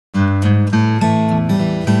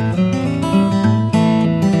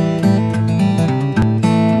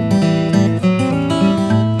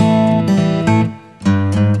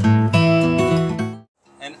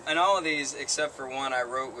except for one I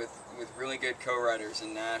wrote with really good co-writers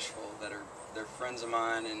in Nashville that are they're friends of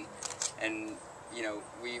mine, and you know,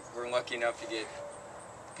 we're lucky enough to get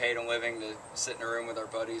paid a living to sit in a room with our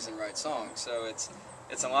buddies and write songs. So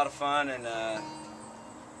it's a lot of fun, and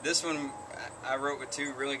this one I wrote with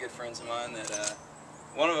two really good friends of mine. That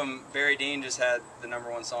one of them, Barry Dean, just had the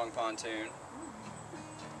 #1 song Pontoon,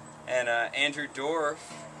 and Andrew Dorff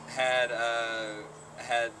had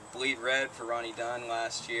Bleed Red for Ronnie Dunn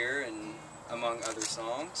last year, and among other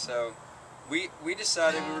songs. So we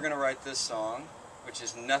decided we were going to write this song, which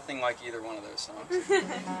is nothing like either one of those songs,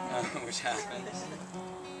 which happens.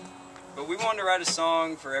 But we wanted to write a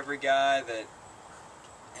song for every guy that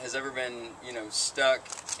has ever been, you know, stuck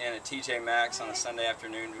in a TJ Maxx on a Sunday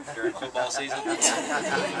afternoon during football season.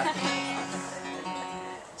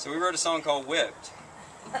 So we wrote a song called Whipped.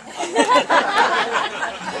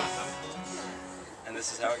 And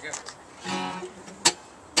this is how it goes.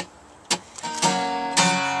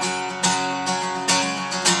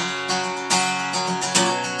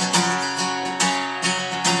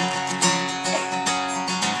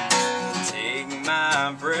 Take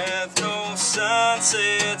my breath, no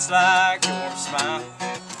sunsets like your smile.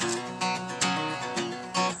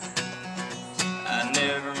 I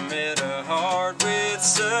never met a heart with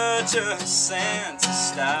such a sense of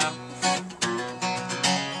style.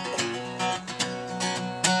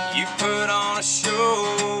 You put on a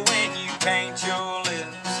show when you paint your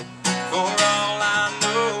lips. For all I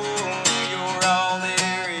know, you're all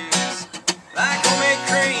there is. Like homemade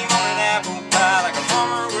cream on an apple pie, like a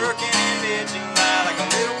farmer working in mid-July, like a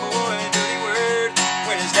little boy, a dirty word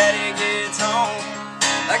when his daddy gets home.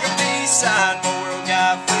 Like a B-side Memorial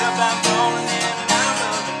guy flipped, I'm falling in and I'm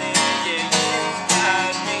loving it. Yeah, you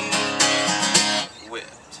got me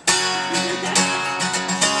whipped.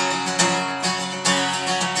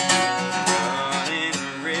 Running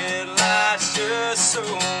red lights just so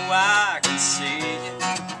I can see you.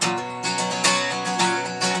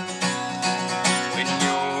 When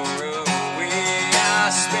you're away,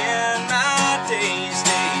 I spend my days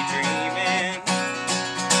daydreaming.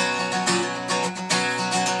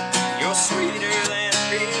 You're sweeter than a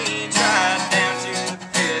peach right down to the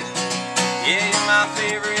pit. Yeah, you're my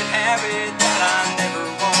favorite habit that I never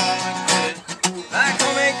want to quit. Like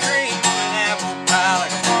homemade cream on an apple pie,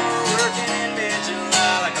 like a farmer working in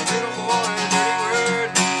mid-July, like a little boy, a dirty word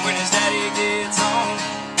when his daddy gets home.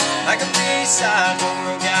 Like a B-side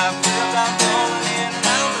Memorial guy flipped, I'm falling in and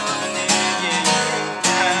I'm loving it. Yeah, you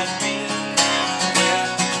got me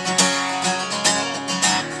whipped.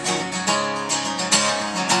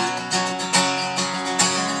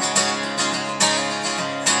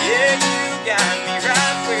 Yeah, you got me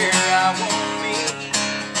right where I wanna be.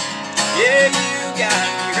 Yeah, you got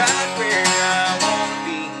me right where I wanna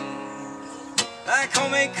be. Like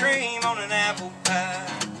homemade cream on an apple pie,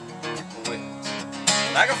 whipped.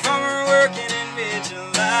 Like a farmer working in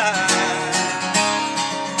mid-July,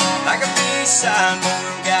 like a B-side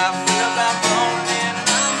Memorial guy.